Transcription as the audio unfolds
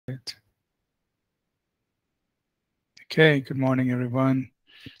Okay, good morning, everyone.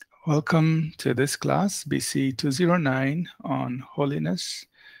 Welcome to this class, BC209 on Holiness.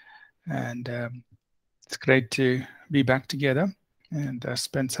 And it's great to be back together and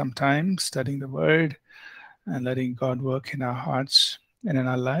spend some time studying the Word and letting God work in our hearts and in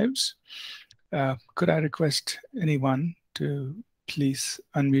our lives. Could I request anyone to please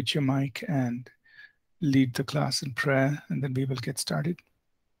unmute your mic and lead the class in prayer, and then we will get started.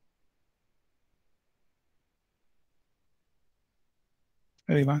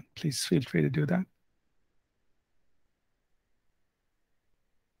 Anyone, please feel free to do that.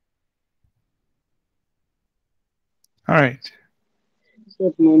 All right.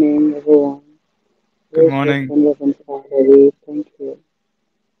 Good morning, everyone. Good Gracious morning. and Reverend Father, we thank you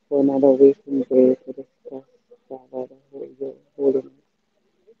for another week and day to discuss, Father, your holiness.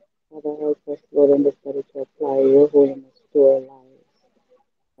 Father, help us, Lord, in the study to apply your holiness to our lives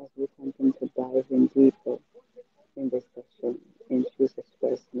as we continue to dive in deeper in this session. In Jesus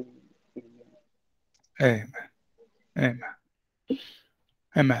Christ's name, amen. Amen. Amen.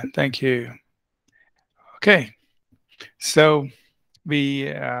 Amen. Thank you. Okay. So we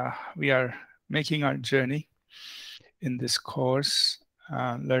are making our journey in this course,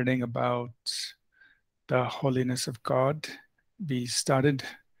 learning about the holiness of God. We started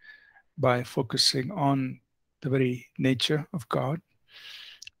by focusing on the very nature of God,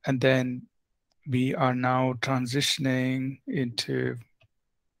 and then we are now transitioning into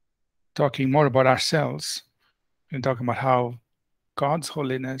talking more about ourselves and talking about how God's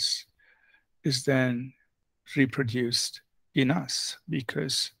holiness is then reproduced in us,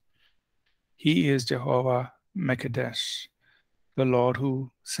 because He is Jehovah Mekadesh, the Lord who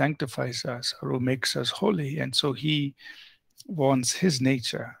sanctifies us or who makes us holy. And so He wants His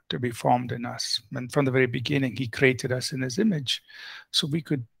nature to be formed in us. And from the very beginning, He created us in His image so we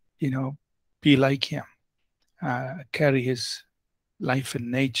could, be like Him, carry His life and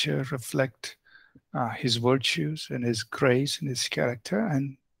nature, reflect His virtues and His grace and His character.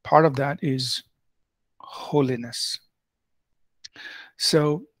 And part of that is holiness.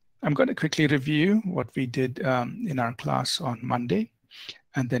 So I'm going to quickly review what we did in our class on Monday,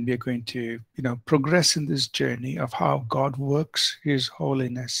 and then we're going to, progress in this journey of how God works His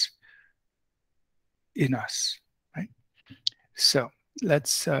holiness in us, right? So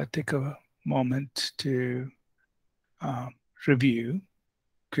let's take a moment to review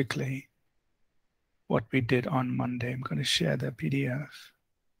quickly what we did on Monday. I'm going to share the PDF.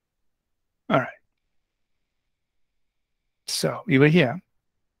 All right. So we were here.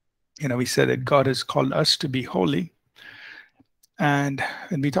 We said that God has called us to be holy. And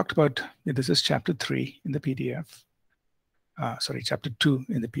we talked about, this is chapter 3 in the PDF. Chapter 2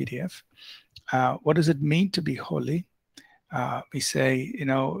 in the PDF. What does it mean to be holy? We say,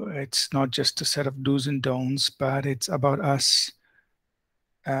 it's not just a set of do's and don'ts, but it's about us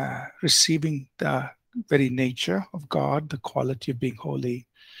receiving the very nature of God, the quality of being holy,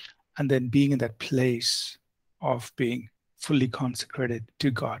 and then being in that place of being fully consecrated to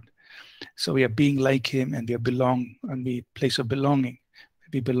God. So we are being like Him, and we belong, and we place of belonging.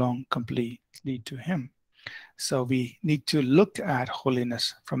 We belong completely to Him. So we need to look at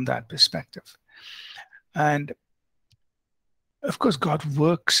holiness from that perspective. And of course, God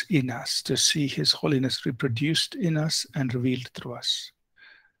works in us to see His holiness reproduced in us and revealed through us.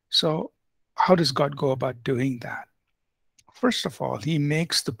 So how does God go about doing that? First of all, He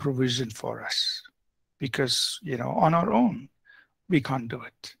makes the provision for us, because, on our own, we can't do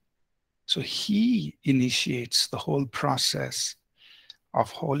it. So He initiates the whole process of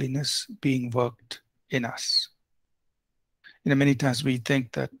holiness being worked in us. Many times we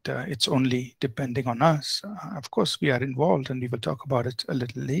think that it's only depending on us. Of course, we are involved, and we will talk about it a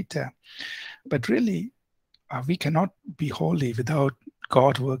little later. But really, we cannot be holy without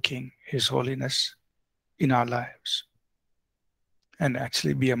God working His holiness in our lives. And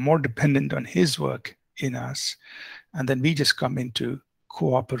actually, we are more dependent on His work in us, and then we just come into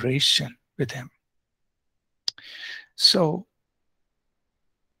cooperation with Him. So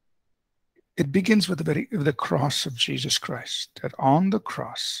it begins with the cross of Jesus Christ, that on the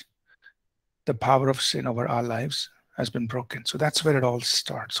cross, the power of sin over our lives has been broken. So that's where it all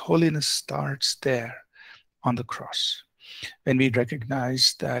starts. Holiness starts there on the cross. When we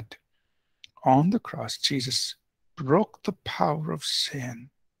recognize that on the cross, Jesus broke the power of sin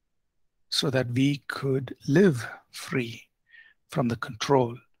so that we could live free from the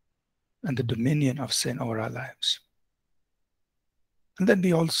control and the dominion of sin over our lives. And then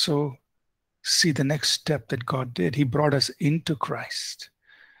we also see the next step that God did. He brought us into Christ.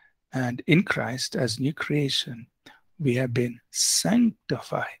 And in Christ, as new creation, we have been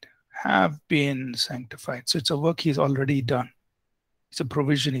sanctified, have been sanctified. So it's a work he's already done. It's a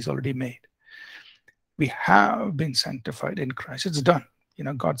provision he's already made. We have been sanctified in Christ. It's done.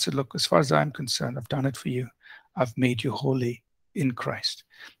 God said, look, as far as I'm concerned, I've done it for you. I've made you holy in Christ.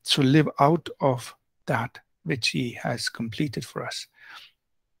 So live out of that which he has completed for us.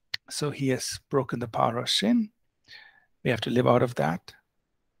 So he has broken the power of sin. We have to live out of that.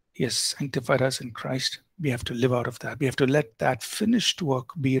 He has sanctified us in Christ. We have to live out of that. We have to let that finished work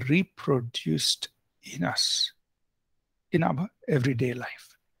be reproduced in us, in our everyday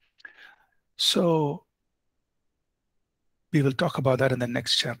life. So we will talk about that in the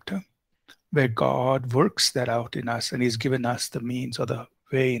next chapter, where God works that out in us, and he's given us the means or the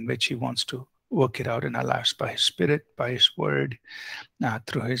way in which he wants to work it out in our lives by his Spirit, by his word,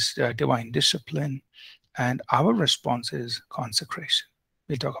 through his divine discipline. And our response is consecration.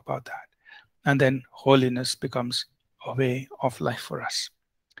 We'll talk about that. And then holiness becomes a way of life for us.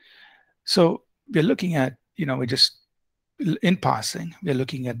 So we're looking at, we just, in passing, we're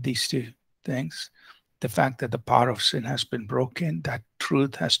looking at these two things. The fact that the power of sin has been broken, that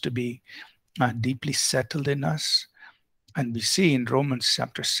truth has to be deeply settled in us. And we see in Romans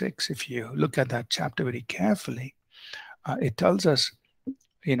chapter 6, if you look at that chapter very carefully, it tells us,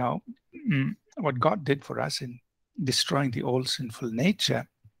 what God did for us in destroying the old sinful nature.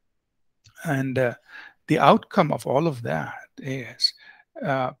 And the outcome of all of that is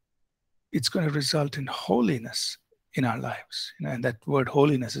it's going to result in holiness in our lives. And that word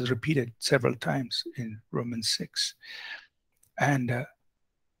holiness is repeated several times in Romans 6. And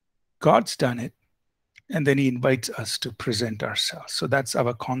God's done it, and then he invites us to present ourselves. So that's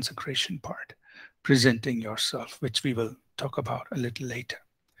our consecration part, presenting yourself, which we will talk about a little later.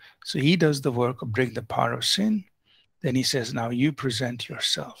 So he does the work of bringing the power of sin. Then he says, now you present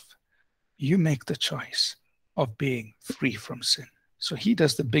yourself. You make the choice of being free from sin. So he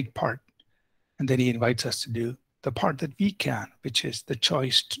does the big part, and then he invites us to do the part that we can, which is the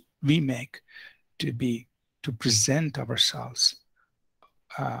choice we make to present ourselves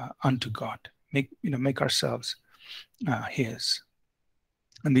unto God, make ourselves his.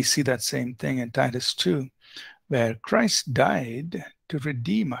 And we see that same thing in Titus 2, where Christ died to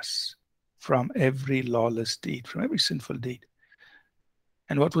redeem us from every lawless deed, from every sinful deed.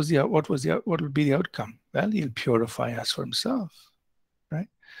 And what will be the outcome? Well, he'll purify us for himself, right?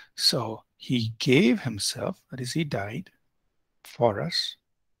 So he gave himself, that is, he died for us,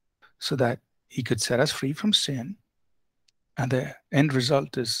 so that he could set us free from sin. And the end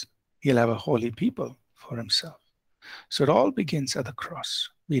result is he'll have a holy people for himself. So it all begins at the cross.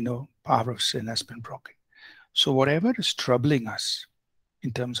 We know power of sin has been broken. So whatever is troubling us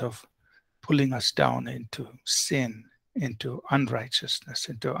in terms of pulling us down into sin, into unrighteousness,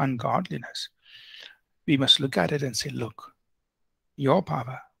 into ungodliness, we must look at it and say, look, your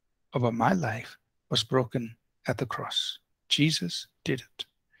power over my life was broken at the cross. Jesus did it.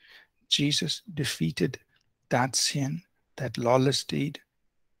 Jesus defeated that sin, that lawless deed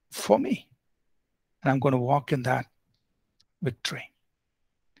for me. And I'm going to walk in that victory.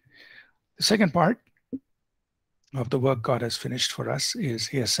 The second part of the work God has finished for us is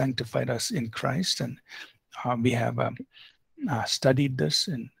he has sanctified us in Christ. And we have studied this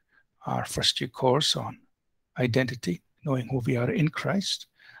in our first year course on identity, knowing who we are in Christ.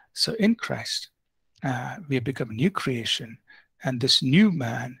 So in Christ, we have become a new creation. And this new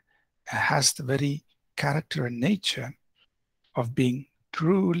man has the very character and nature of being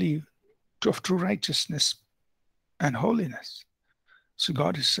true righteousness and holiness. So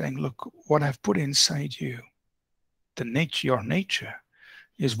God is saying, look, what I've put inside you, your nature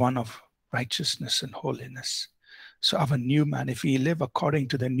is one of righteousness and holiness. So our new man, if we live according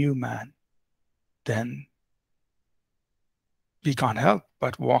to the new man, then we can't help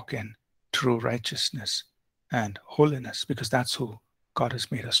but walk in true righteousness and holiness, because that's who God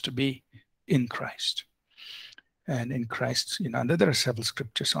has made us to be in Christ. And in Christ, and there are several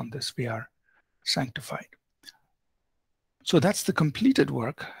scriptures on this, we are sanctified. So that's the completed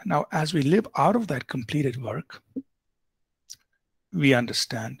work. Now, as we live out of that completed work, we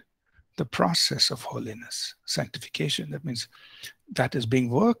understand the process of holiness, sanctification. That means that is being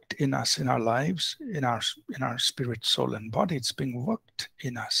worked in us, in our lives, in our spirit, soul, and body. It's being worked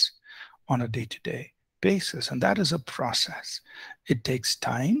in us on a day-to-day basis. And that is a process. It takes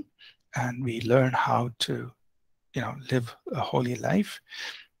time, and we learn how to, live a holy life,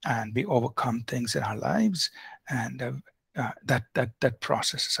 and we overcome things in our lives, and that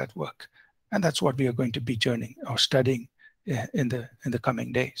process is at work. And that's what we are going to be journeying or studying in the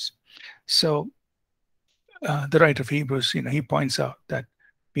coming days. So the writer of Hebrews, he points out that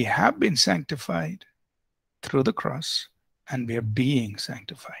we have been sanctified, through the cross, and we are being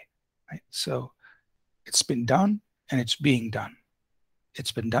sanctified. Right? So it's been done, and it's being done.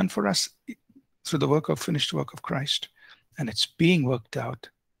 It's been done for us through the finished work of Christ, and it's being worked out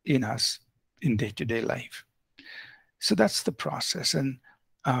in us in day-to-day life. So that's the process. And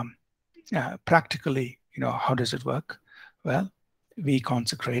practically, how does it work? Well, we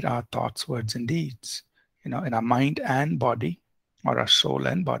consecrate our thoughts, words, and deeds. In our mind and body, or our soul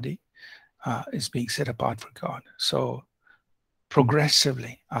and body, is being set apart for God. So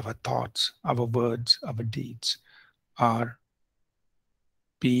progressively, our thoughts, our words, our deeds are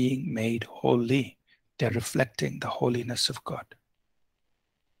being made holy. They're reflecting the holiness of God.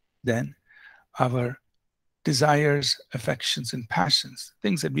 Then our desires, affections, and passions,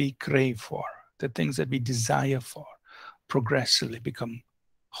 things that we crave for, the things that we desire for, progressively become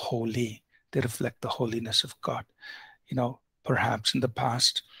holy. They reflect the holiness of God. Perhaps in the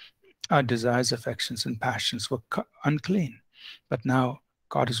past, our desires, affections, and passions were unclean, but now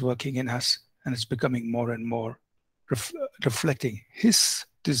God is working in us, and it's becoming more and more reflecting His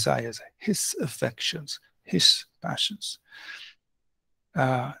desires, His affections, His passions.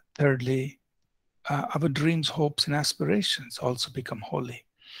 Thirdly, our dreams, hopes, and aspirations also become holy.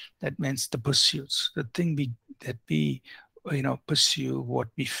 That means the pursuits, the thing that we pursue, what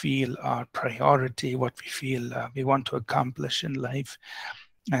we feel our priority, what we feel we want to accomplish in life,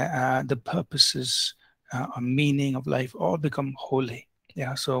 the purposes, meaning of life, all become holy.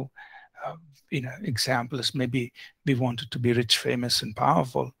 Yeah. So, example is maybe we wanted to be rich, famous, and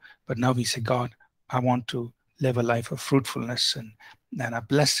powerful, but now we say, God, I want to live a life of fruitfulness and a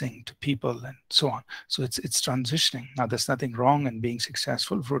blessing to people, and so on. So it's transitioning. Now, there's nothing wrong in being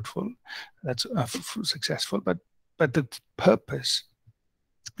successful, fruitful. That's successful, but the purpose,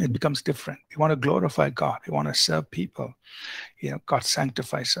 it becomes different. We want to glorify God. We want to serve people. God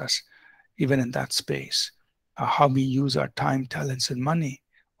sanctifies us even in that space. How we use our time, talents, and money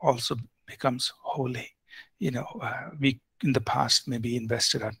also becomes holy. We in the past maybe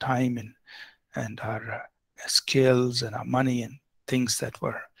invested our time and our skills and our money in things that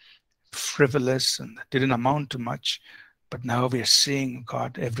were frivolous and that didn't amount to much. But now we are seeing,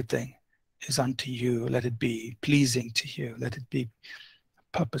 God, everything is unto you. Let it be pleasing to you. Let it be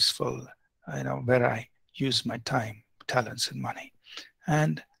purposeful, where I use my time, talents, and money.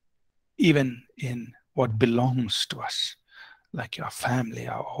 And even in what belongs to us, like our family,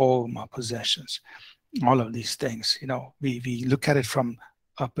 our home, our possessions, all of these things, we look at it from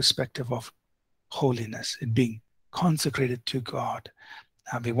a perspective of holiness, it being consecrated to God.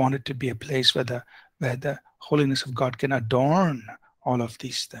 We want it to be a place where the holiness of God can adorn all of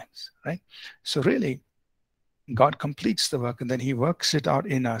these things, right? So really, God completes the work, and then He works it out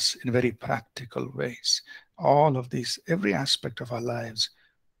in us in very practical ways. All of these, every aspect of our lives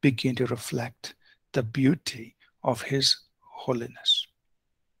begin to reflect the beauty of His holiness.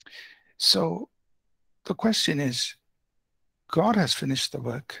 So the question is, God has finished the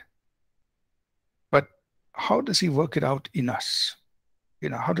work, but how does He work it out in us?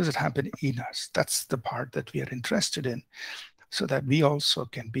 How does it happen in us? That's the part that we are interested in, so that we also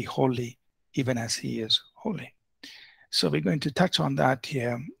can be holy even as He is holy. So we're going to touch on that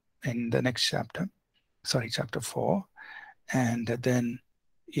here in the next chapter, chapter 4. And then,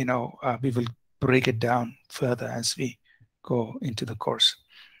 we will break it down further as we go into the course.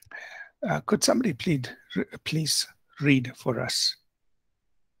 Could somebody please read for us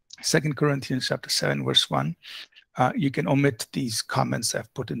 2 Corinthians chapter 7, verse 1. You can omit these comments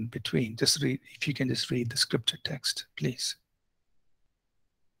I've put in between. Just read, if you can just read the scripture text, please.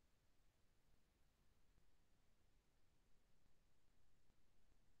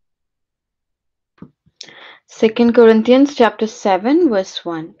 Second Corinthians chapter 7 verse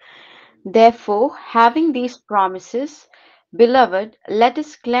 1. Therefore, having these promises, beloved, let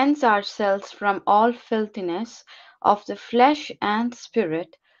us cleanse ourselves from all filthiness of the flesh and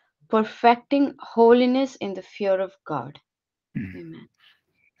spirit, perfecting holiness in the fear of God. Amen.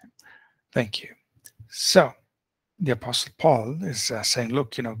 Thank you. So the Apostle Paul is saying,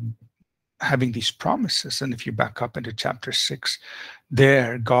 look, having these promises, and if you back up into chapter 6,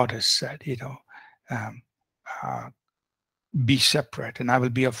 there God has said, be separate, and I will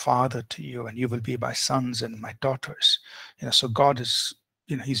be a father to you, and you will be my sons and my daughters. So God is,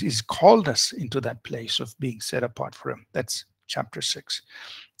 he's called us into that place of being set apart for Him. That's chapter 6.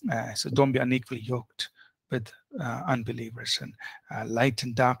 So don't be unequally yoked with unbelievers, and light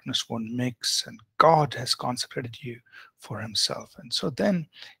and darkness won't mix, and God has consecrated you for Himself. And so then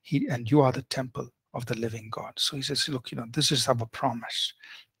you are the temple of the living God. So He says, look, this is our promise.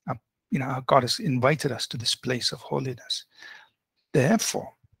 God has invited us to this place of holiness.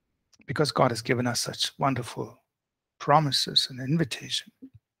 Therefore, because God has given us such wonderful promises and invitation,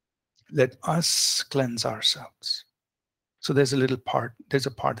 let us cleanse ourselves. So there's a part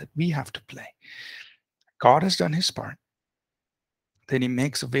that we have to play. God has done his part. Then he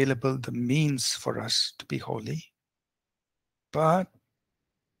makes available the means for us to be holy. But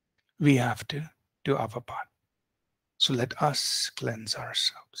we have to do our part. So let us cleanse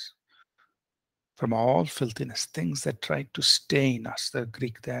ourselves from all filthiness, things that try to stain us. The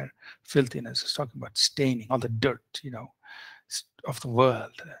Greek there, filthiness, is talking about staining, all the dirt, of the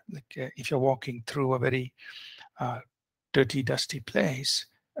world. Like if you're walking through a very dirty, dusty place,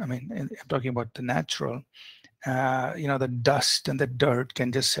 I mean, I'm talking about the natural, the dust and the dirt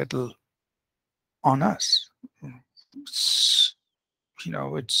can just settle on us. It's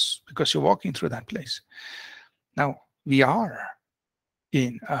because you're walking through that place. Now, we are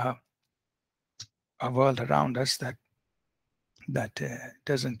in a world around us that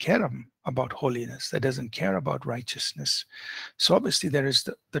doesn't care about holiness, that doesn't care about righteousness. So obviously there is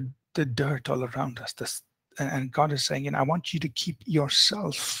the dirt all around us. And God is saying, I want you to keep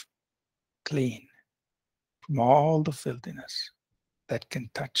yourself clean from all the filthiness that can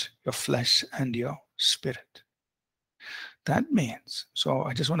touch your flesh and your spirit. That means, so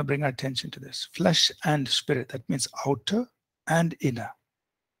I just want to bring our attention to this, flesh and spirit. That means outer and inner,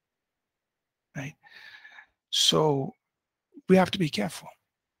 right? So we have to be careful,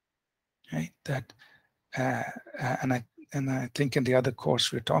 right? That, and I think in the other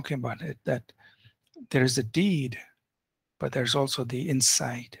course we're talking about it, that there is the deed, but there's also the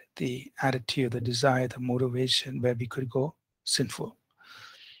insight, the attitude, the desire, the motivation where we could go sinful,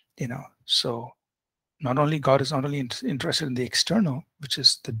 So God is not only interested in the external, which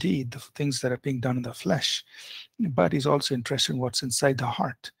is the deed, the things that are being done in the flesh, but he's also interested in what's inside the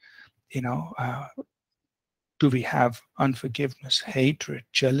heart. Do we have unforgiveness, hatred,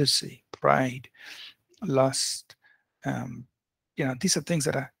 jealousy, pride, lust? These are things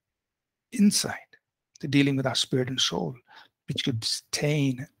that are inside. They're dealing with our spirit and soul, which could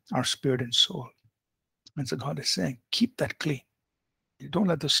stain our spirit and soul. And so God is saying, keep that clean. Don't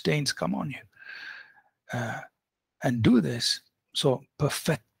let those stains come on you. And do this. So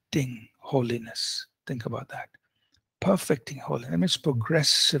perfecting holiness. Think about that. Perfecting holiness. That means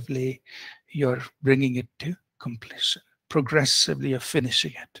progressively you're bringing it to completion. Progressively you're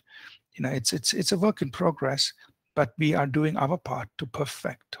finishing it. It's a work in progress, but we are doing our part to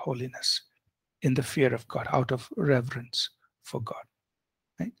perfect holiness in the fear of God, out of reverence for God.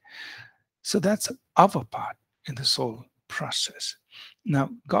 Right? So that's our part in this whole process. Now,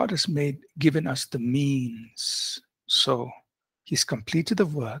 God has given us the means. So he's completed the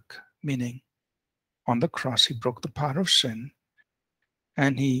work, meaning on the cross, he broke the power of sin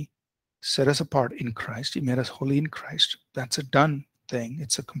and he set us apart in Christ. He made us holy in Christ. That's a done thing.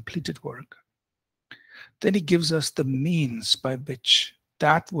 It's a completed work. Then he gives us the means by which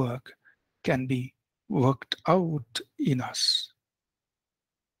that work can be worked out in us.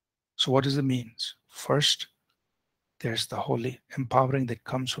 So what is the means? First, there's the holy empowering that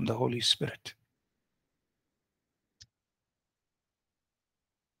comes from the Holy Spirit.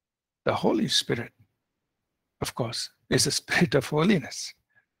 The Holy Spirit, of course, is a spirit of holiness.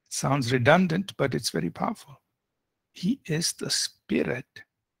 It sounds redundant, but it's very powerful. He is the spirit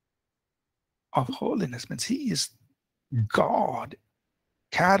of holiness. Means he is God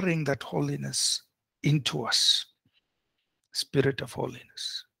carrying that holiness into us. Spirit of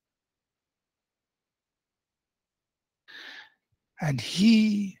holiness. And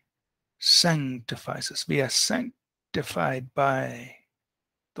he sanctifies us. We are sanctified by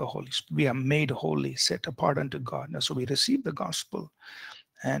the Holy Spirit. We are made holy, set apart unto God. Now, so we receive the gospel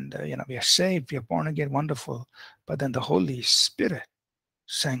and we are saved, we are born again, wonderful. But then the Holy Spirit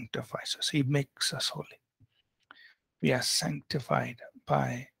sanctifies us. He makes us holy. We are sanctified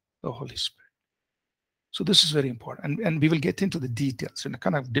by the Holy Spirit. So this is very important. And we will get into the details and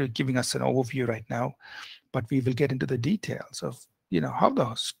kind of giving us an overview right now, but we will get into the details of, how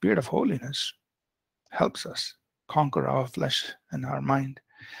the Spirit of holiness helps us conquer our flesh and our mind.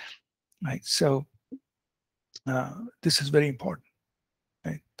 Right? So this is very important.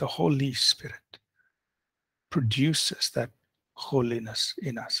 Right? The Holy Spirit produces that holiness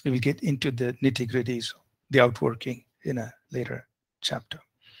in us. We will get into the nitty-gritties, the outworking in a later chapter.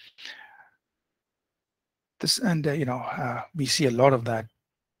 This and we see a lot of that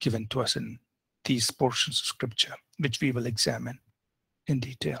given to us in these portions of Scripture, which we will examine in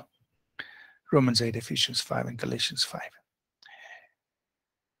detail. Romans 8, Ephesians 5, and Galatians 5.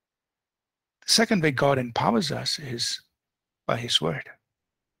 The second way God empowers us is by his word.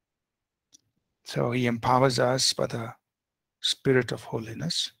 So he empowers us by the Spirit of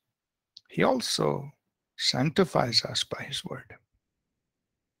holiness. He also sanctifies us by his word.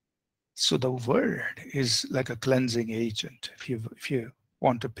 So the word is like a cleansing agent, if you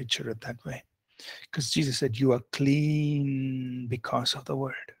want to picture it that way. Because Jesus said, you are clean because of the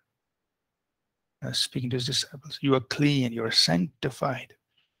word. Speaking to his disciples, you are clean, you are sanctified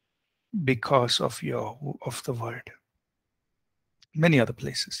because of the word. Many other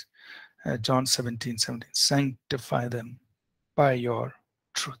places. John 17:17, sanctify them by your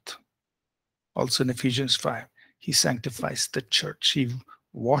truth. Also in Ephesians 5, he sanctifies the church. He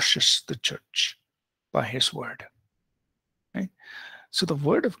washes the church by his word. Right? So the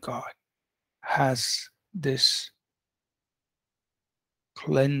word of God has this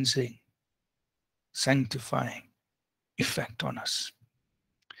cleansing, sanctifying effect on us.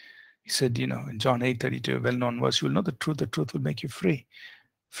 He said, in John 8:32, a well-known verse, you will know the truth will make you free.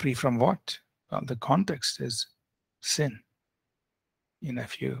 Free from what? Well, the context is sin.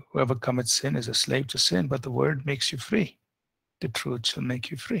 If whoever commits sin is a slave to sin, but the word makes you free. The truth shall make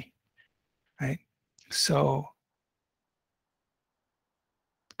you free. Right? So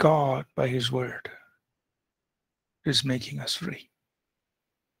God, by his word, is making us free.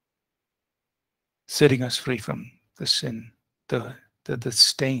 Setting us free from the sin, the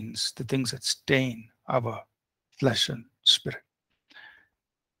stains, the things that stain our flesh and spirit.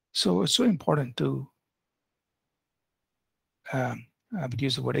 So it's so important to, I would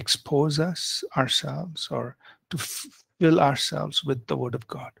use the word, expose ourselves, or to fill ourselves with the word of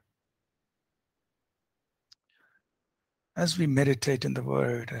God. As we meditate in the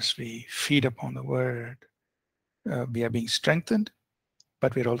word, as we feed upon the word, we are being strengthened,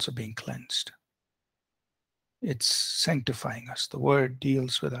 but we're also being cleansed. It's sanctifying us. The word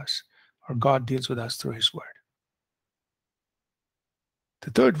deals with us, or God deals with us through his word. The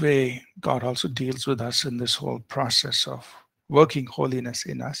third way God also deals with us in this whole process of working holiness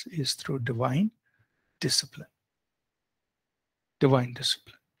in us is through divine discipline. Divine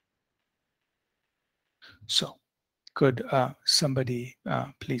discipline. So, could somebody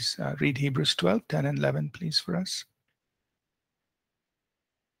please read Hebrews 12, 10 and 11, please, for us?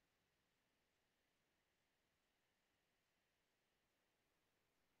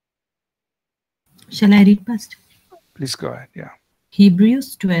 Shall I read, Pastor? Please go ahead, yeah.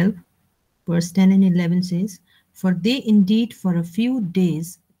 Hebrews 12, verse 10 and 11 says, for they indeed for a few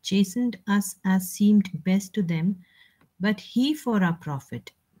days chastened us as seemed best to them, but he for our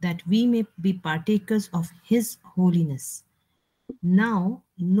profit, that we may be partakers of his holiness. Now,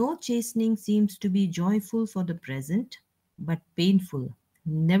 no chastening seems to be joyful for the present, but painful.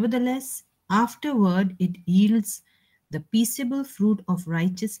 Nevertheless, afterward it yields the peaceable fruit of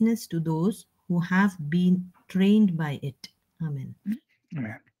righteousness to those who have been trained by it. Amen.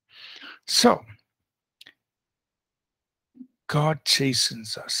 Amen. So, God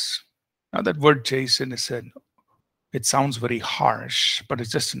chastens us. Now, that word chasten is said, it sounds very harsh, but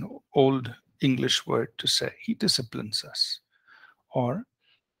it's just an old English word to say he disciplines us, or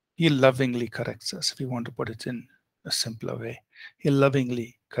he lovingly corrects us, if you want to put it in a simpler way. He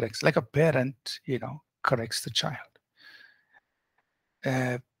lovingly corrects, like a parent, corrects the child.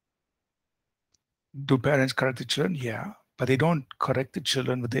 Do parents correct the children? Yeah, but they don't correct the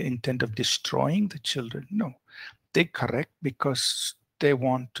children with the intent of destroying the children. No, they correct because they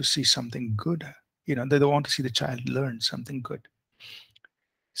want to see something good. They want to see the child learn something good.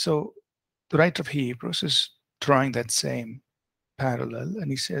 So the writer of Hebrews is drawing that same parallel, and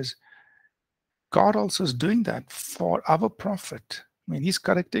he says, God also is doing that for our profit. I mean, he's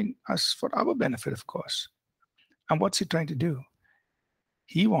correcting us for our benefit, of course. And what's he trying to do?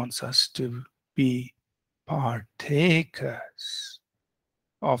 He wants us to be partakers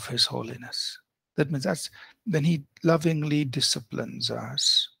of his holiness. That means when he lovingly disciplines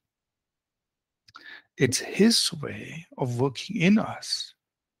us, it's his way of working in us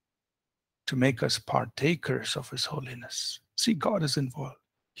to make us partakers of his holiness. See, God is involved.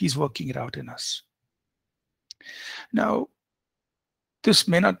 He's working it out in us. Now, this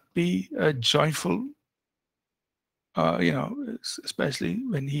may not be a joyful, especially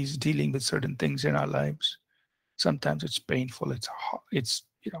when he's dealing with certain things in our lives. Sometimes it's painful. It's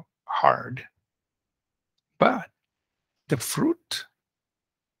hard. But the fruit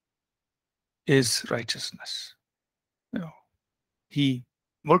is righteousness. He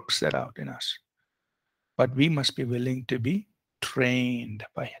works that out in us. But we must be willing to be trained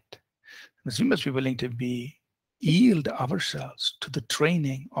by it. We must be willing to yield ourselves to the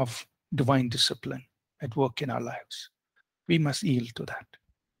training of divine discipline at work in our lives. We must yield to that.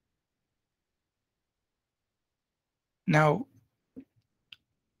 Now,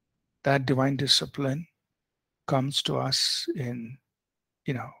 that divine discipline comes to us in,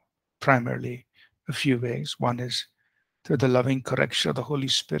 primarily a few ways. One is through the loving correction of the Holy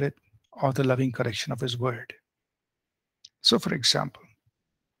Spirit or the loving correction of His Word. So, for example,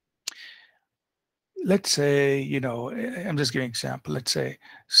 let's say, I'm just giving an example. Let's say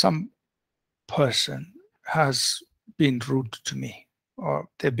some person has been rude to me, or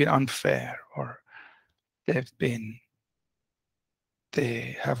they've been unfair, or they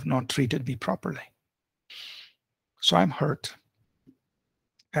have not treated me properly. So I'm hurt.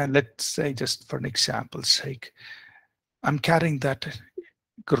 And let's say, just for an example's sake, I'm carrying that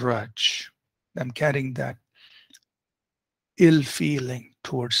grudge. I'm carrying that ill feeling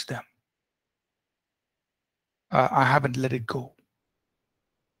towards them. I haven't let it go.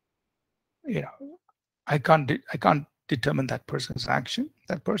 I can't determine that person's action.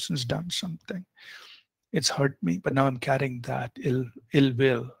 That person's done something. It's hurt me, but now I'm carrying that ill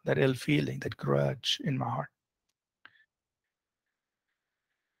will, that ill feeling, that grudge in my heart.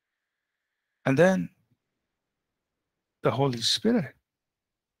 And then the Holy Spirit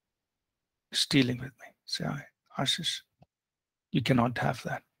is dealing with me. Say, Ashish, you cannot have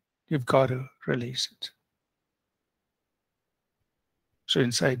that. You've got to release it. So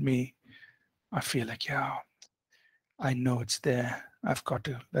inside me, I feel like, yeah, I know it's there. I've got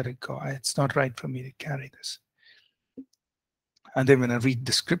to let it go. It's not right for me to carry this. And then when I read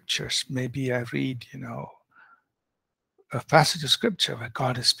the scriptures, maybe I read, a passage of scripture where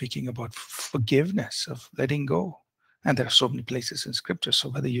God is speaking about forgiveness, of letting go. And there are so many places in scripture. So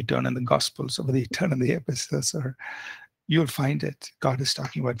whether you turn in the Gospels or whether you turn in the epistles, or you'll find it. God is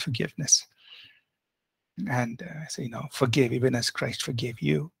talking about forgiveness. And say, forgive even as Christ forgave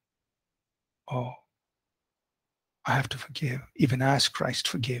you. Oh, I have to forgive even as Christ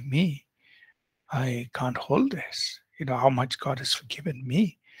forgave me. I can't hold this. How much God has forgiven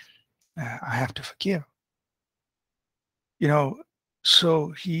me. I have to forgive.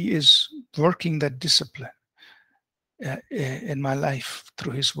 So He is working that discipline in my life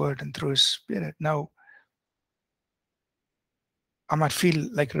through His Word and through His Spirit. Now, I might feel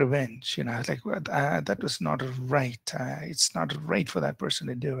like revenge, like, well, that was not right. It's not right for that person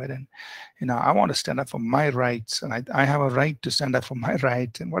to do it. And, I want to stand up for my rights, and I have a right to stand up for my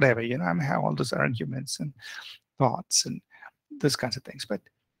right, and whatever, I may have all those arguments and thoughts and those kinds of things. But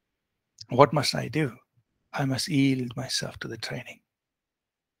what must I do? I must yield myself to the training.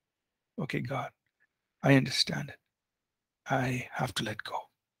 Okay, God, I understand it. I have to let go.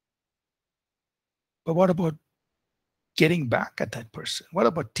 But what about getting back at that person? What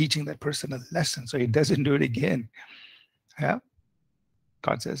about teaching that person a lesson so he doesn't do it again? Yeah.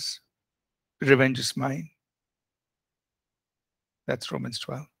 God says, revenge is mine. That's Romans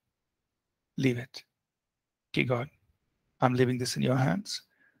 12. Leave it. Okay, God, I'm leaving this in your hands.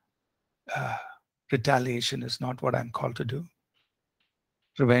 Retaliation is not what I'm called to do.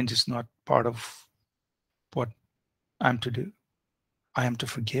 Revenge is not part of what I'm to do. I am to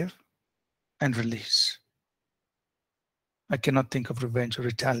forgive and release. I cannot think of revenge or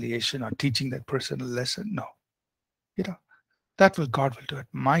retaliation or teaching that person a lesson. No. God will do it.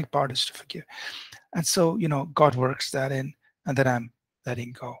 My part is to forgive. And so, God works that in, and then I'm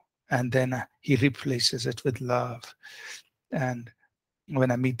letting go. And then He replaces it with love. And when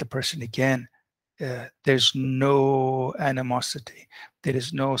I meet the person again, there's no animosity. There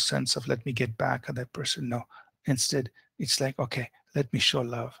is no sense of let me get back at that person. No. Instead, it's like, okay, let me show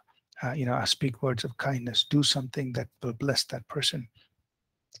love. I speak words of kindness. Do something that will bless that person.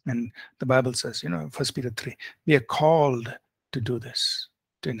 And the Bible says, 1 Peter 3, we are called to do this,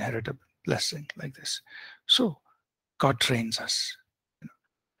 to inherit a blessing like this. So God trains us.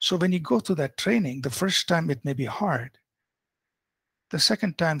 So when you go through that training, the first time it may be hard. The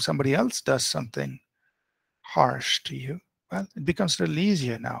second time somebody else does something harsh to you, well, it becomes a little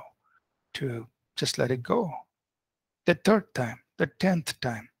easier now to just let it go. The third time, the 10th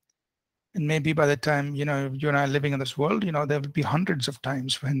time, and maybe by the time, you and I are living in this world, there will be hundreds of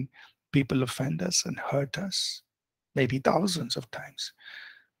times when people offend us and hurt us, maybe thousands of times.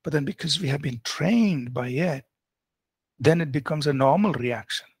 But then because we have been trained by it, then it becomes a normal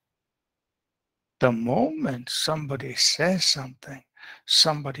reaction. The moment somebody says something,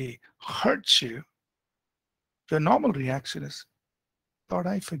 somebody hurts you, the normal reaction is, Lord,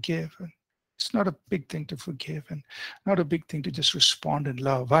 I forgive. And it's not a big thing to forgive, and not a big thing to just respond in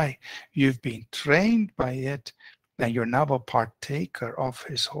love. Why? You've been trained by it, and you're now a partaker of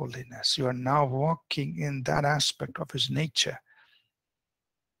His holiness. You are now walking in that aspect of His nature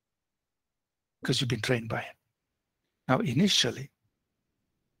because you've been trained by it. Now, initially,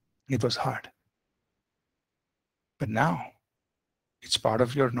 it was hard. But now, it's part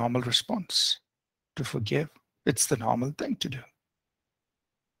of your normal response to forgive. It's the normal thing to do.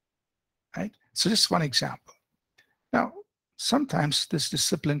 right? So just one example. Now, sometimes this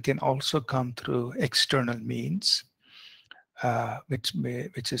discipline can also come through external means,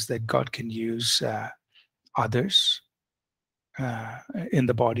 which is that God can use others in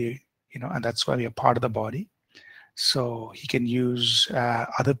the body, and that's why we are part of the body. So he can use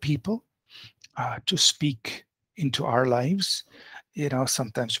other people to speak into our lives.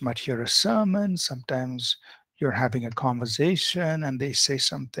 Sometimes you might hear a sermon, sometimes you're having a conversation and they say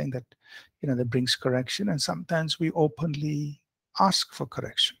something that, that brings correction. And sometimes we openly ask for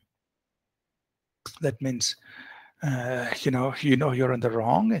correction. That means, you're in the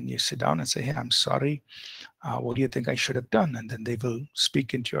wrong and you sit down and say, hey, I'm sorry. What do you think I should have done? And then they will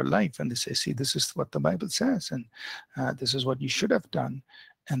speak into your life and they say, see, this is what the Bible says, and this is what you should have done.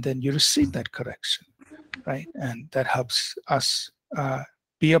 And then you receive that correction, right? And that helps us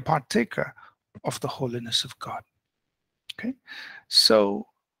be a partaker of the holiness of God. Okay, so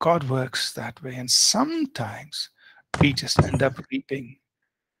God works that way, and sometimes we just end up reaping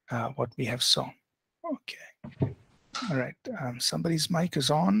what we have sown. Okay, all right. Somebody's mic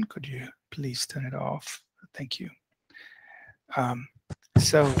is on. Could you please turn it off? Thank you.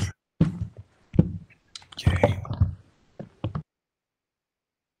 So, okay.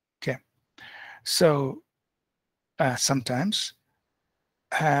 So sometimes,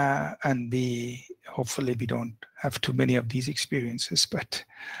 and hopefully we don't have too many of these experiences, but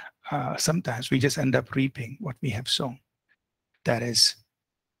sometimes we just end up reaping what we have sown. That is,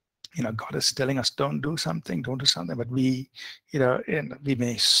 God is telling us, don't do something, but we, and we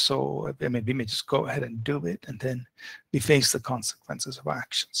may sow, we may just go ahead and do it, and then we face the consequences of our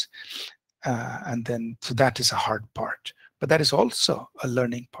actions. And then, so that is a hard part, but that is also a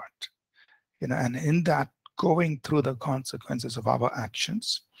learning part, and in that, going through the consequences of our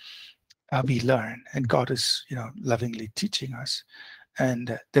actions, we learn, and God is, lovingly teaching us,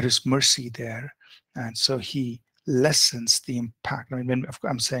 and there is mercy there, and so He lessens the impact. I mean, when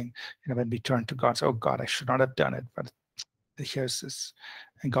I'm saying, when we turn to God, say, oh God, I should not have done it, but here's this,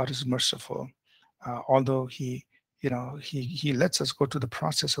 and God is merciful, although He, He lets us go through the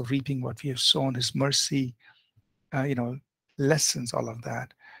process of reaping what we have sown. His mercy, lessens all of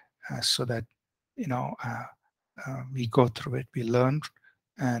that, so that we go through it, we learn,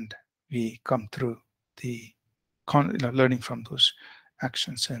 and we come through the learning from those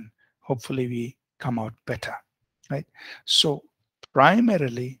actions, and hopefully we come out better, right? So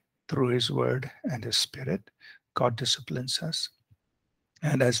primarily through His Word and His Spirit, God disciplines us,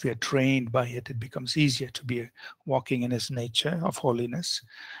 and as we are trained by it, it becomes easier to be walking in His nature of holiness.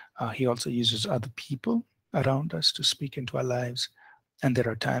 He also uses other people around us to speak into our lives. And there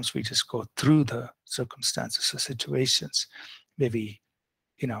are times we just go through the circumstances or situations where we,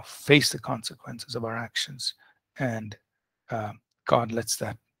 face the consequences of our actions. And God lets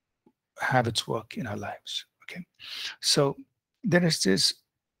that have its work in our lives. Okay. So there is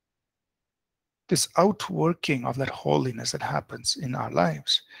this outworking of that holiness that happens in our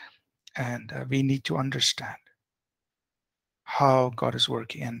lives. And we need to understand how God is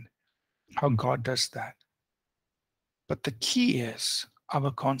working and how God does that. But the key is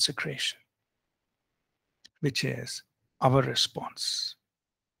our consecration, which is our response.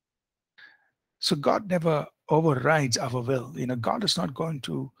 So God never overrides our will. God is not going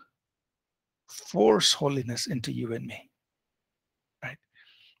to force holiness into you and me, right?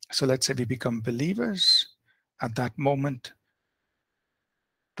 So let's say we become believers. At that moment,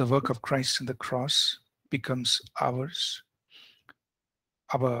 the work of Christ on the cross becomes ours.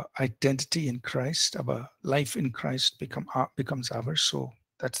 Our identity in Christ, our life in Christ becomes ours. So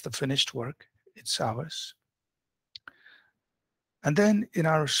that's the finished work. It's ours. And then in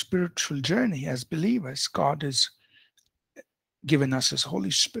our spiritual journey as believers, God has given us His Holy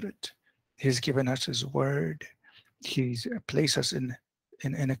Spirit. He's given us His Word. He's placed us in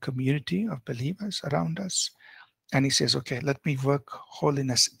a community of believers around us. And He says, okay, let me work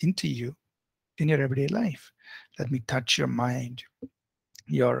holiness into you in your everyday life. Let me touch your mind,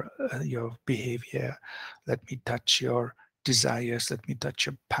 your behavior. Let me touch your desires. Let me touch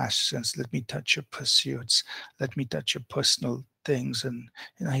your passions. Let me touch your pursuits. Let me touch your personal things. And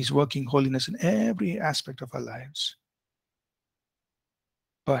He's working holiness in every aspect of our lives.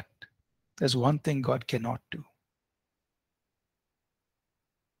 But there's one thing God cannot do.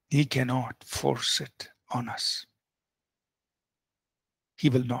 He cannot force it on us. He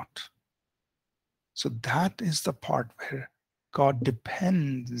will not. So that is the part where God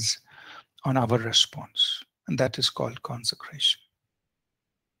depends on our response, and that is called consecration.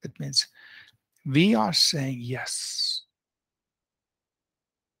 It means we are saying yes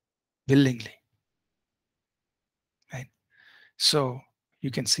willingly, right? So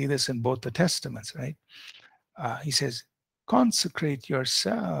You can see this in both the Testaments, right? He says, consecrate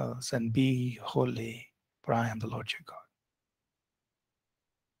yourselves and be holy, for I am the Lord your God.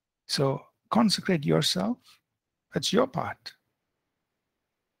 So consecrate yourself. That's your part.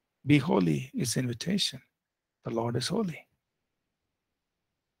 Be holy is the invitation. The Lord is holy.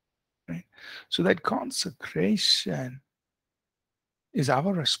 Right? So that consecration is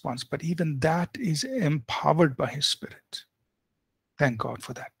our response, but even that is empowered by His Spirit. Thank God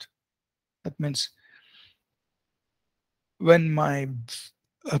for that. That means when my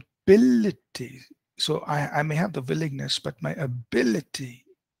ability, so I may have the willingness, but my ability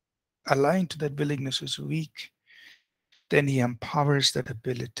aligned to that willingness is weak, then He empowers that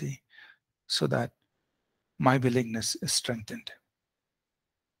ability so that my willingness is strengthened.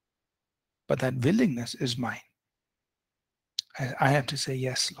 But that willingness is mine. I have to say,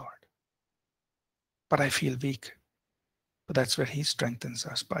 yes, Lord. But I feel weak. But that's where He strengthens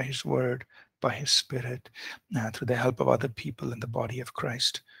us by His word, by His Spirit, through the help of other people in the body of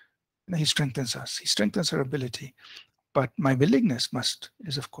Christ. And He strengthens us. He strengthens our ability. But my willingness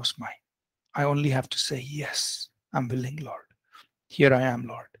is of course mine. I only have to say, yes, I'm willing, Lord. Here I am,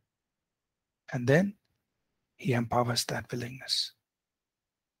 Lord. And then He empowers that willingness.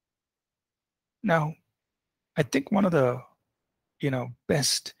 Now, I think one of the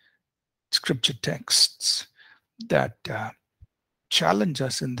best scripture texts that challenge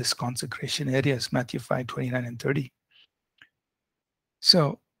us in this consecration area is Matthew 5:29 and 30.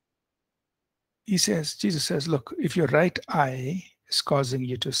 So Jesus says, look, if your right eye is causing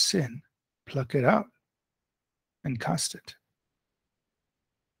you to sin, pluck it out and cast it.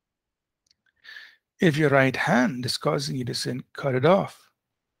 If your right hand is causing you to sin, cut it off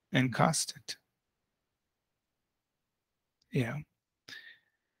and cast it.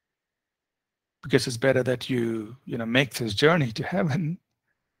 Because it's better that you make this journey to heaven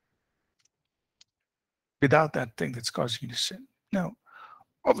without that thing that's causing you to sin. Now,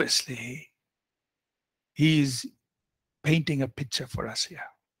 obviously, He's painting a picture for us here.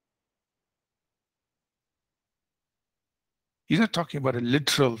 He's not talking about a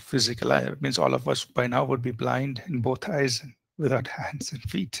literal physical eye. It means all of us by now would be blind in both eyes and without hands and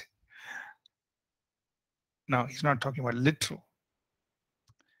feet. No, He's not talking about literal.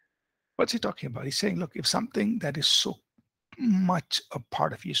 What's He talking about? He's saying, look, if something that is so much a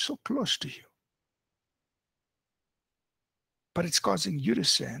part of you, so close to you, but it's causing you to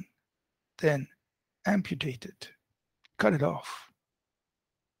sin, then amputate it, cut it off.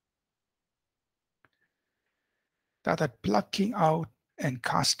 That plucking out and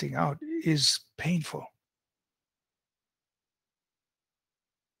casting out is painful.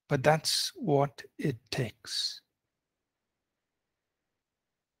 But that's what it takes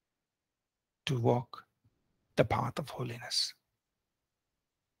to walk the path of holiness.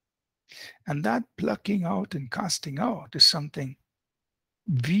 And that plucking out and casting out is something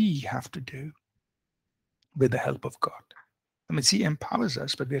we have to do with the help of God. I mean, He empowers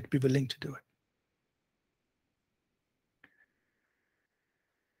us, but we have to be willing to do it.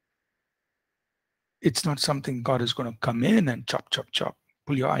 It's not something God is going to come in and chop, chop, chop,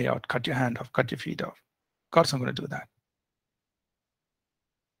 pull your eye out, cut your hand off, cut your feet off. God's not going to do that.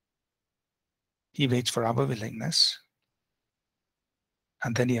 He waits for our willingness,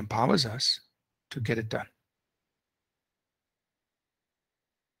 and then He empowers us to get it done.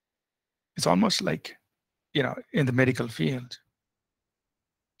 It's almost like, in the medical field,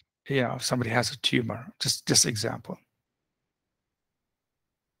 if somebody has a tumor, just example.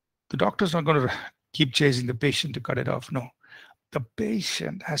 The doctor's not going to keep chasing the patient to cut it off. No, the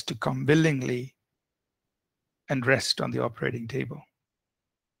patient has to come willingly and rest on the operating table.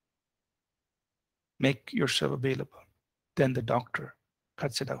 Make yourself available. Then the doctor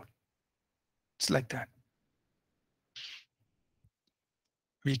cuts it out. It's like that.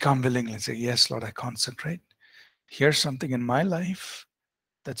 We come willingly and say, yes, Lord, I concentrate. Here's something in my life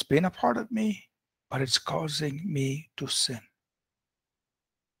that's been a part of me, but it's causing me to sin.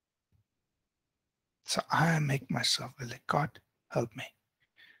 So I make myself willing. God, help me.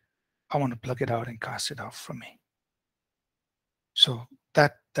 I want to plug it out and cast it off from me. So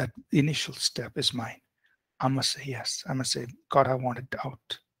that initial step is mine. I must say yes. I must say, God, I want it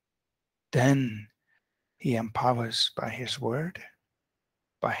out. Then He empowers by His word,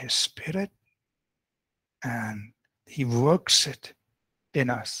 by His Spirit, and He works it in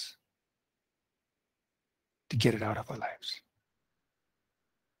us to get it out of our lives.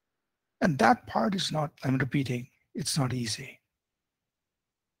 And that part is not, I'm repeating, it's not easy.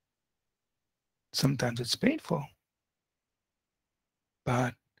 Sometimes it's painful,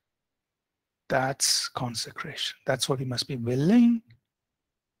 but that's consecration. That's what we must be willing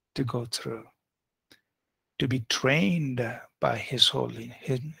to go through, to be trained by His holy,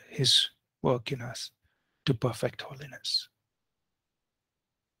 His work in us to perfect holiness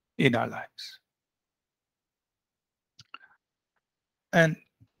in our lives. And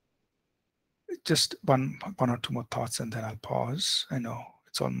just one or two more thoughts, and then I'll pause. I know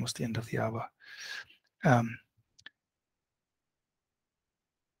it's almost the end of the hour.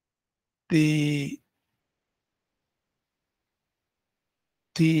 The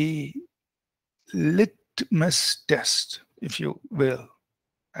litmus test, if you will,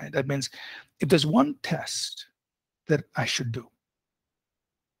 right? That means if there's one test that I should do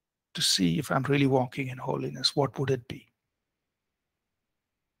to see if I'm really walking in holiness, what would it be?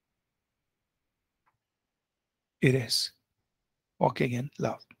 It is walking in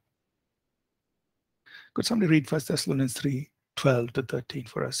love. Could somebody read 1 Thessalonians 3:12-13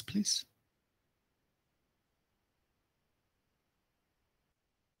 for us, please?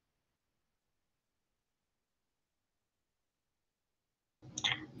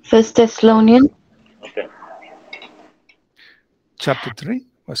 First Thessalonians. Okay. Chapter 3,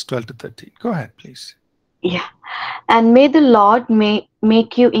 verse 12-13. Go ahead, please. Yeah. And may the Lord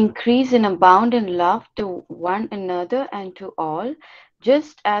make you increase and abound in love to one another and to all,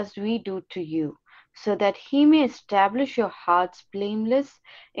 just as we do to you, so that He may establish your hearts blameless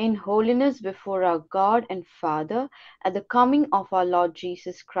in holiness before our God and Father at the coming of our Lord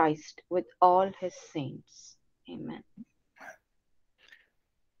Jesus Christ with all His saints. Amen.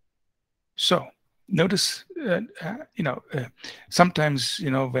 So notice, sometimes,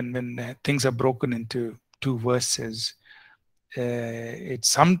 when things are broken into two verses, it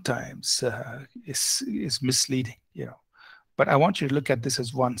sometimes is misleading, But I want you to look at this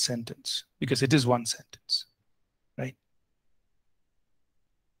as one sentence, because it is one sentence, right?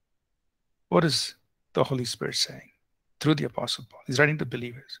 What is the Holy Spirit saying through the Apostle Paul? He's writing to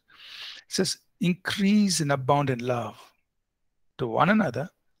believers. It says, increase and abound in love to one another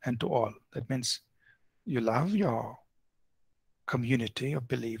and to all. That means you love your community of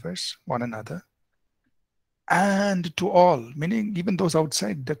believers, one another, and to all, meaning even those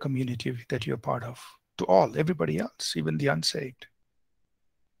outside the community that you're part of, to all, everybody else, even the unsaved.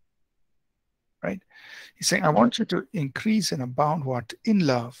 Right? He's saying, I want you to increase and abound what? In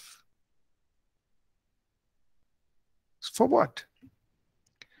love. For what?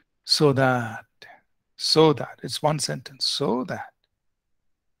 So that, it's one sentence, so that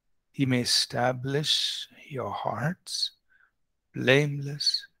He may establish your hearts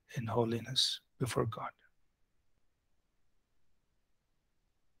blameless in holiness before God.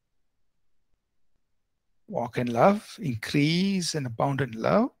 Walk in love, increase and abound in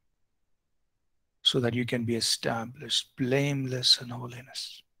love, so that you can be established blameless in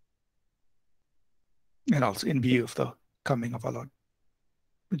holiness. And also in view of the coming of our Lord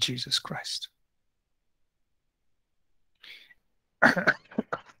Jesus Christ.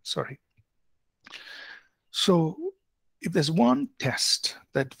 Sorry. So if there's one test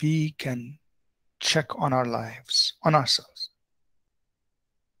that we can check on our lives, on ourselves,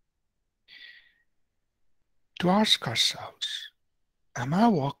 to ask ourselves, am I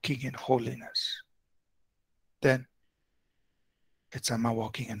walking in holiness? Then it's, am I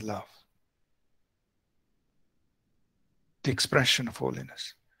walking in love? The expression of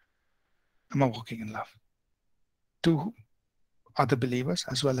holiness. Am I walking in love? To other believers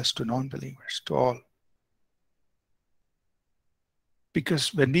as well as to non-believers, to all.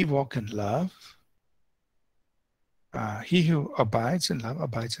 Because when we walk in love, he who abides in love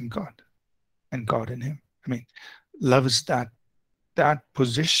abides in God, and God in him. I mean, love is that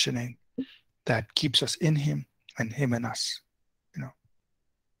positioning that keeps us in him and him in us.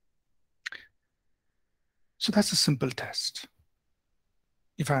 So that's a simple test.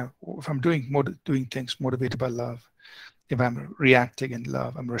 If I'm doing things motivated by love, if I'm reacting in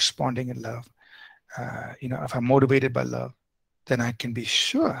love, I'm responding in love, if I'm motivated by love, then I can be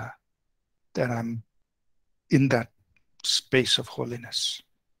sure that I'm in that space of holiness,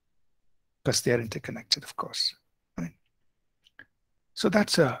 because they are interconnected, of course. Right? So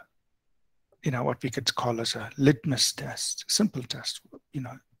that's what we could call as a litmus test, simple test.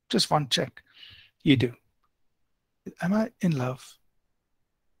 Just one check. You do. Am I in love?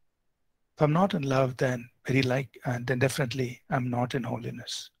 If I'm not in love, then then definitely I'm not in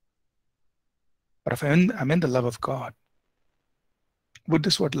holiness. But if I'm in the love of God, would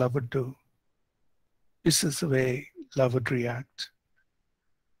this what love would do? Is this the way love would react?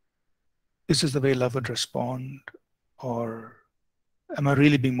 Is this the way love would respond? Or am I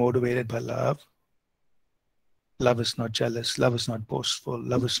really being motivated by love? Love is not jealous. Love is not boastful.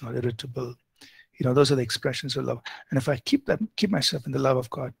 Love is not irritable. Those are the expressions of love. And if I keep myself in the love of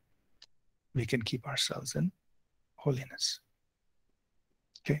God, we can keep ourselves in holiness.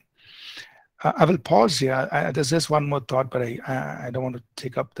 Okay. I will pause here. There's just one more thought, but I don't want to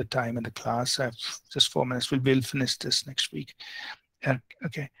take up the time in the class. I have just 4 minutes. We'll finish this next week.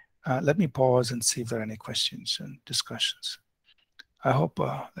 Okay. Let me pause and see if there are any questions and discussions. I hope,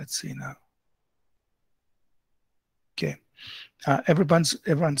 let's see now. Okay.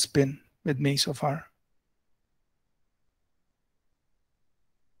 Everyone's been with me so far.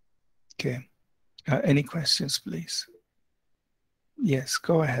 Okay. Any questions, please? Yes,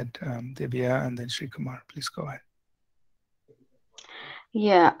 go ahead, Divya, and then Sri Kumar. Please go ahead.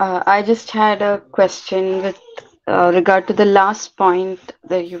 Yeah, I just had a question with regard to the last point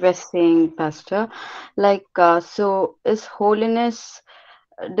that you were saying, Pastor. Like, so is holiness,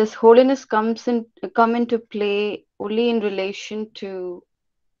 does holiness come into play only in relation to,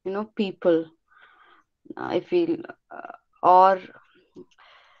 people? I feel, or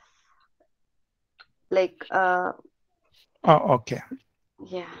like, Oh, okay.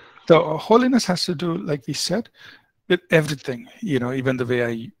 yeah. So holiness has to do, like we said, with everything. Even the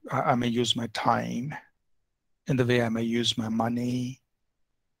way I may use my time, in the way I may use my money,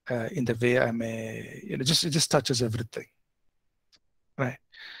 in the way I may, it just touches everything, right?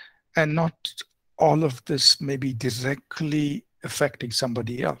 And not all of this may be directly affecting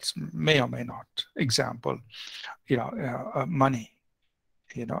somebody else, may or may not. Example, money.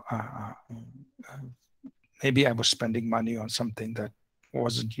 Maybe I was spending money on something that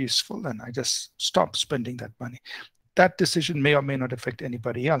wasn't useful, and I just stopped spending that money. That decision may or may not affect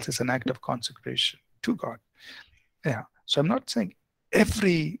anybody else. It's an act of consecration to God. Yeah. So I'm not saying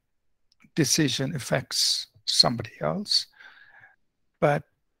every decision affects somebody else, but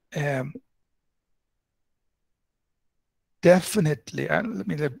definitely, let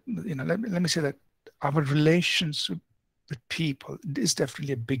me say that our relations with people is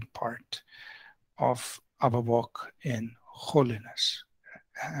definitely a big part of our walk in holiness.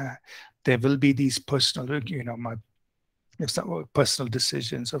 There will be these personal, personal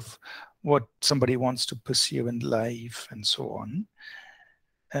decisions of what somebody wants to pursue in life and so on.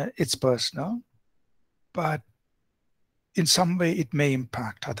 It's personal, but in some way it may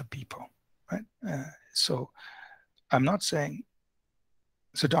impact other people, right? So I'm not saying,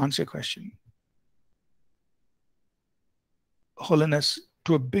 so to answer your question, holiness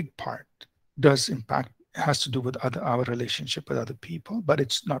to a big part does impact, has to do with our relationship with other people, but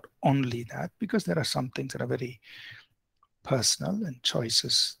it's not only that, because there are some things that are very personal and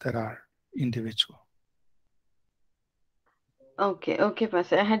choices that are individual. Okay,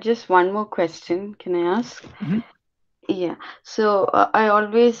 Pastor. I had just one more question. Can I ask? Mm-hmm. Yeah. So I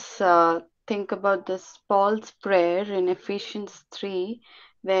always think about this Paul's prayer in Ephesians 3,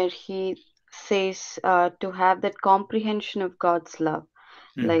 where he says to have that comprehension of God's love,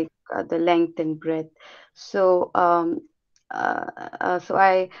 like the length and breadth. So, so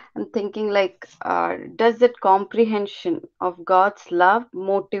I am thinking, like, does that comprehension of God's love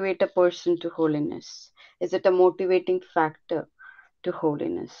motivate a person to holiness? Is it a motivating factor to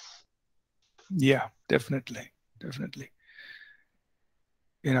holiness? Yeah, definitely.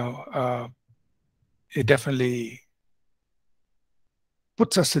 It definitely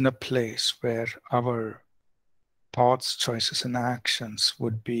puts us in a place where our thoughts, choices, and actions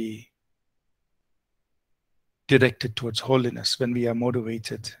would be directed towards holiness when we are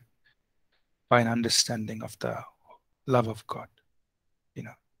motivated by an understanding of the love of God.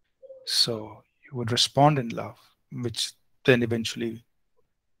 So you would respond in love, which then eventually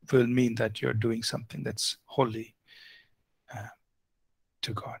will mean that you're doing something that's holy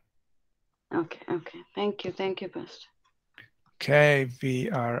to God. Okay. Thank you, Pastor. Okay, we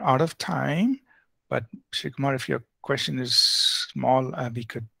are out of time, but Sri Kumar, if your question is small, we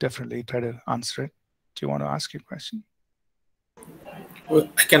could definitely try to answer it. Do you want to ask your question? Well,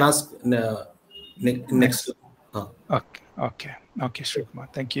 I can ask next. Okay, Sri Kumar,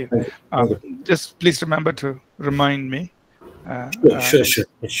 thank you. Thank you. Just please remember to remind me.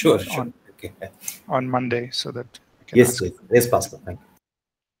 Sure. Okay. On Monday, so that I can ask. Yes, Pastor. Thank you.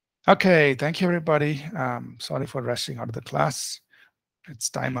 Okay, thank you, everybody. Sorry for rushing out of the class. It's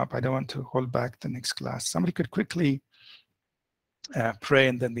time up. I don't want to hold back the next class. Somebody could quickly pray,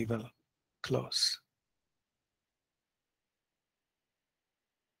 and then we will close.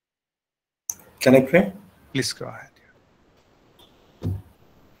 Can I pray? Please go ahead.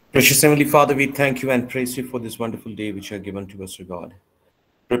 Precious Heavenly Father, we thank you and praise you for this wonderful day which you have given to us, O God.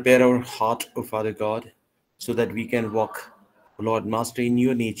 Prepare our heart, O Father God, so that we can walk, Lord Master, in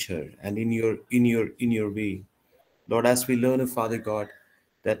your nature and in your way. Lord, as we learn, O Father God,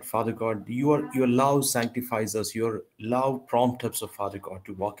 that, Father God, your love sanctifies us, your love prompts us, oh Father God,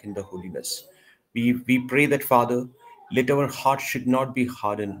 to walk in the holiness. We pray that, Father, let our heart should not be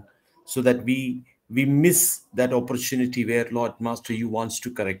hardened, so that we miss that opportunity where, Lord Master, you wants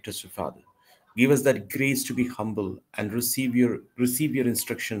to correct us, oh Father. Give us that grace to be humble and receive your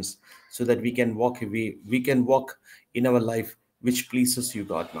instructions, so that we can walk in our life which pleases you,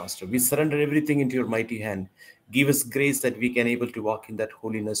 God Master. We surrender everything into your mighty hand. Give us grace that we can able to walk in that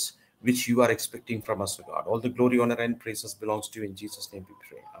holiness which you are expecting from us, O God. All the glory, honor, and praises belongs to you. In Jesus' name we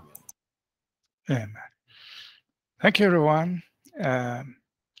pray. Amen. Amen. Thank you, everyone.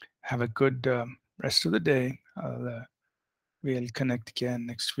 Have a good rest of the day. We'll connect again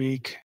next week.